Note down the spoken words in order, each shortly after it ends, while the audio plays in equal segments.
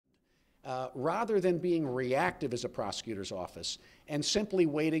rather than being reactive as a prosecutor's office and simply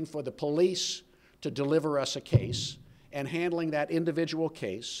waiting for the police to deliver us a case and handling that individual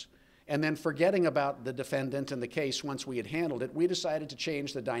case and then forgetting about the defendant and the case once we had handled it, we decided to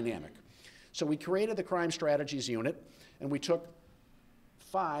change the dynamic. So we created the Crime Strategies Unit, and we took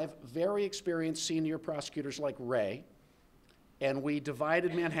 5 very experienced senior prosecutors like Ray, and we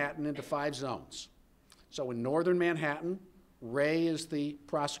divided Manhattan into 5 zones. So in northern Manhattan, Ray is the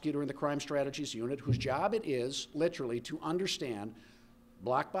prosecutor in the Crime Strategies Unit, whose job it is, literally, to understand,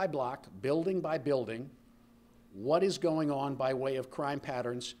 block by block, building by building, what is going on by way of crime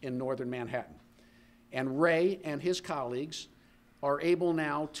patterns in northern Manhattan. And Ray and his colleagues are able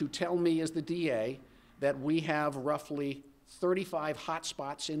now to tell me as the DA that we have roughly 35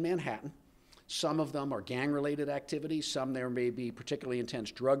 hotspots in Manhattan. Some of them are gang-related activity, some there may be particularly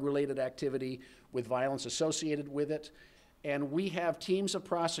intense drug-related activity with violence associated with it. And we have teams of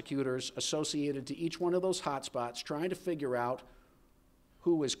prosecutors associated to each one of those hotspots trying to figure out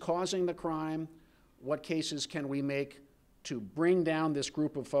who is causing the crime, what cases can we make to bring down this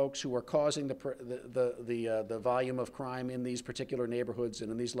group of folks who are causing the volume of crime in these particular neighborhoods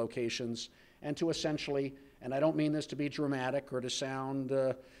and in these locations, and to essentially, and I don't mean this to be dramatic or to sound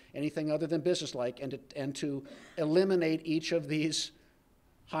anything other than businesslike, and to eliminate each of these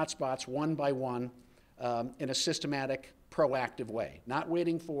hotspots one by one in a systematic, proactive way, not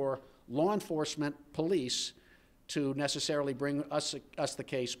waiting for law enforcement, police, to necessarily bring us the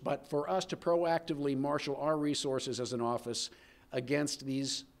case, but for us to proactively marshal our resources as an office against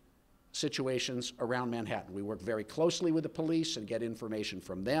these situations around Manhattan. We work very closely with the police and get information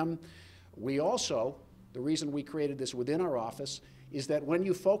from them. We also, the reason we created this within our office is that when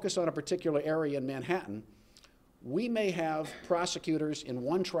you focus on a particular area in Manhattan, we may have prosecutors in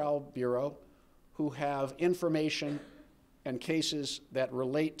one trial bureau who have information and cases that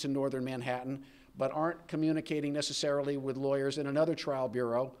relate to northern Manhattan, but aren't communicating necessarily with lawyers in another trial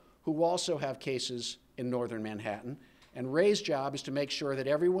bureau who also have cases in northern Manhattan. And Ray's job is to make sure that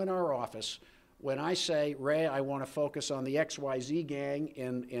everyone in our office, when I say, Ray, I want to focus on the XYZ gang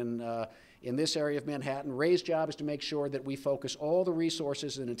in this area of Manhattan, Ray's job is to make sure that we focus all the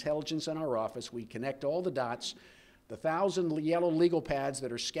resources and intelligence in our office, we connect all the dots, the 1,000 yellow legal pads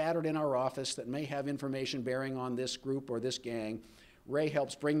that are scattered in our office that may have information bearing on this group or this gang. Ray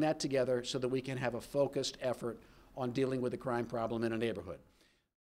helps bring that together so that we can have a focused effort on dealing with the crime problem in a neighborhood.